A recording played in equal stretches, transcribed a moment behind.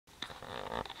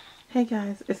Hey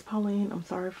guys, it's Pauline. I'm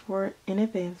sorry for in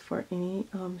advance for any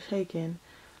shaking.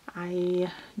 I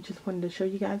just wanted to show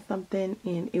you guys something,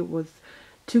 and it was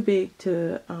too big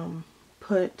to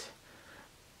put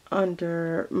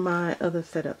under my other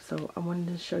setup, so I wanted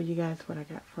to show you guys what I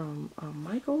got from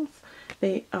Michaels.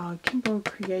 They Kimbo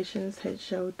Creations had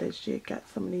showed that she had got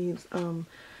some of these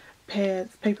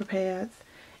pads, paper pads,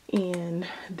 and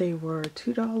they were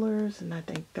 $2 and I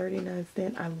think 39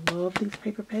 cents. I love these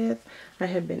paper pads. I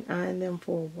had been eyeing them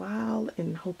for a while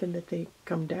and hoping that they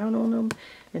come down on them,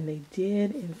 and they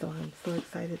did, and so I'm so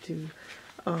excited to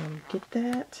get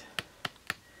that.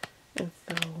 And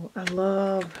so I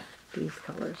love these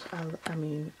colors. I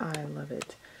mean, I love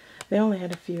it. They only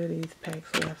had a few of these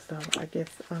packs left, so I guess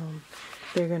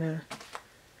they're gonna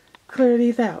clear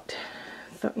these out.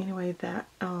 So anyway, that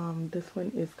this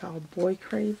one is called Boy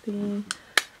Crazy.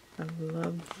 I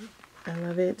love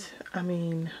it. I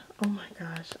mean, oh my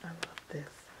gosh, I love this.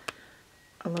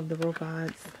 I love the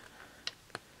robots.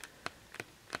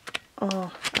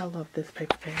 Oh, I love this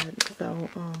paper pad. So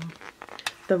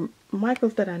the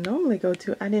Michaels that I normally go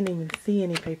to, I didn't even see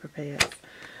any paper pads.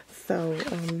 So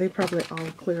they probably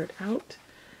all cleared out.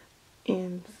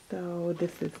 And so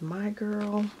this is My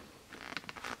Girl.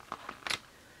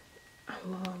 I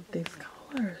love these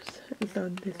colors. So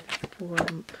this is for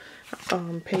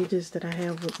pages that I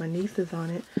have with my nieces on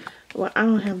it. Well, I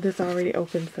don't have this already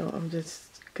open, so I'm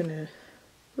just gonna,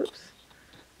 whoops,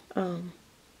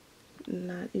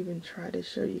 not even try to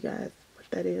show you guys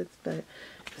what that is. But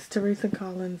it's Teresa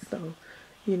Collins, so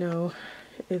you know,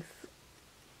 it's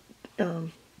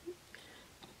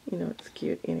it's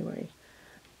cute anyway.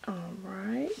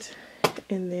 Right,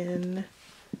 and then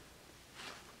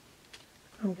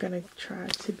I'm gonna try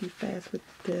to be fast with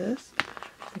this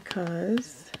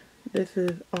because this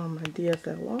is on my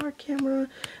DSLR camera.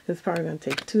 It's probably gonna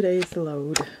take 2 days to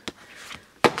load.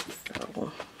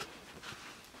 So,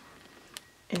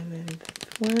 and then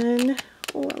this one,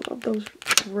 oh, I love those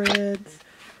reds.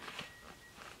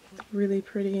 Really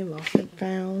pretty, Lost and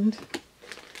Found.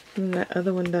 And the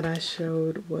other one that I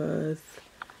showed was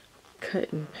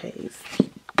Cut and Paste.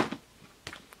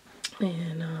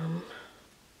 And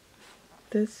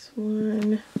this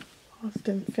one, Lost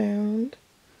and Found.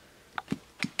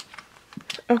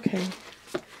 Okay,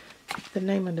 the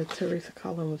name of the Teresa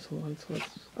Collins ones was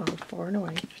Far and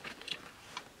Away.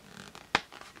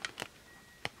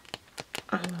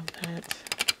 I love that.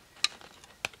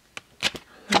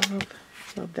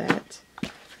 Love that.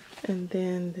 And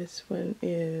then this one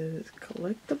is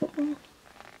Collectible.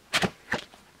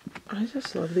 I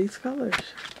just love these colors.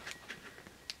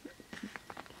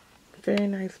 Very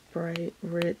nice, bright,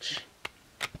 rich.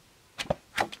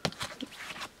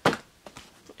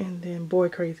 And then Boy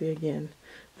Crazy again.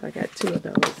 So I got 2 of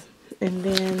those. And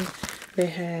then they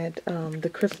had the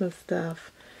Christmas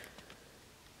stuff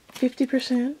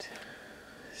 50%.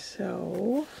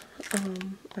 So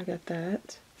I got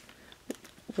that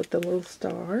with the little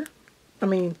star.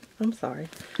 I'm sorry,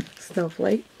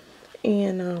 snowflake.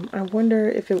 And I wonder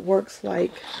if it works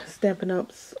like Stampin'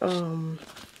 Up's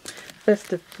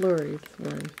Festive Flurries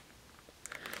one.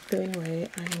 So anyway,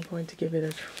 I am going to give it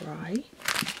a try.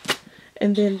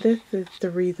 And then this is the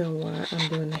reason why I'm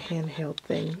doing the handheld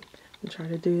thing. I'm trying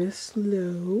to do this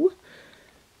slow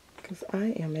because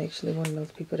I am actually one of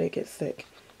those people that get sick.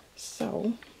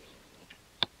 So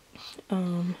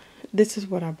this is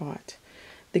what I bought,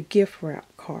 the gift wrap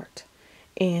cart,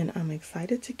 and I'm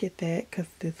excited to get that because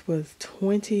this was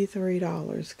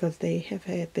 $23 because they have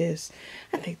had this,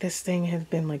 I think this thing has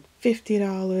been like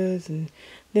 $50, and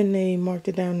then they marked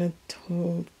it down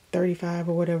to 35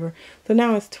 or whatever, so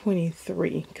now it's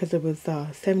 23 because it was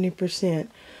 70%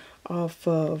 off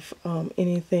of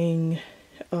anything,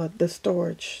 the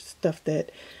storage stuff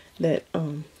that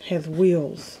has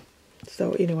wheels.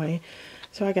 So anyway,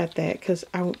 so I got that because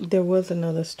there was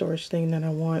another storage thing that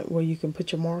I want where you can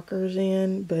put your markers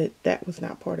in, but that was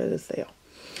not part of the sale.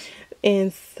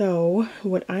 And so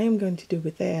what I am going to do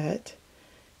with that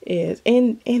is,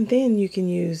 and then you can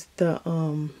use the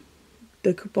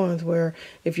coupons where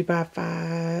if you buy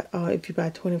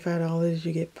 $25,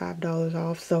 you get $5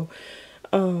 off. So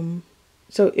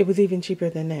so it was even cheaper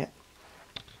than that.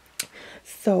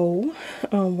 So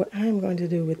what I'm going to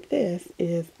do with this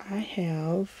is I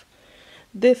have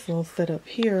this little setup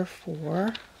here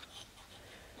for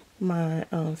my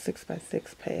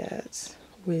 6x6 pads,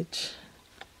 which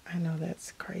I know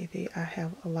that's crazy. I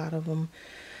have a lot of them,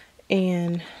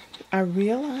 and I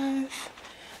realized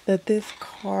that this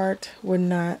cart was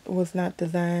not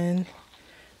designed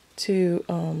to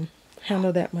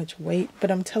handle that much weight.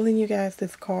 But I'm telling you guys,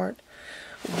 this cart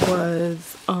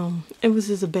was it was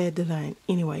just a bad design.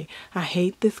 Anyway, I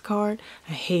hate this card.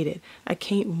 I hate it. I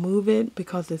can't move it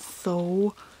because it's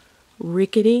so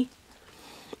rickety.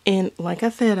 And like I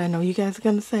said, I know you guys are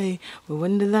gonna say we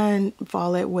wouldn't design for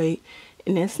all that weight,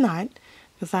 and it's not,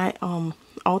 because I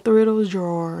all three of those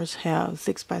drawers have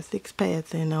 6x6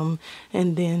 pads in them,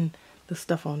 and then the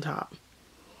stuff on top.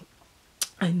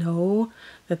 I know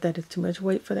that that is too much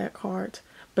weight for that card,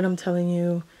 but I'm telling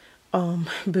you,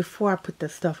 before I put the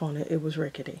stuff on it, it was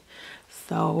rickety.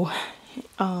 So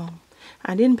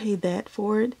I didn't pay that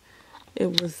for it.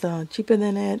 It was cheaper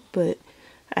than that, but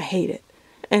I hate it.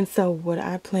 And so what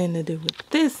I plan to do with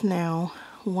this now,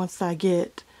 once I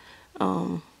get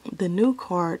the new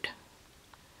cart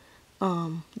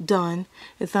done,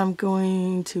 is I'm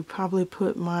going to probably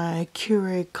put my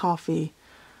Keurig coffee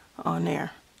on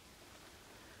there.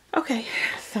 Okay,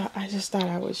 so I just thought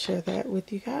I would share that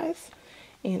with you guys,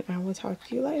 and I will talk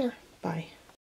to you later. Bye.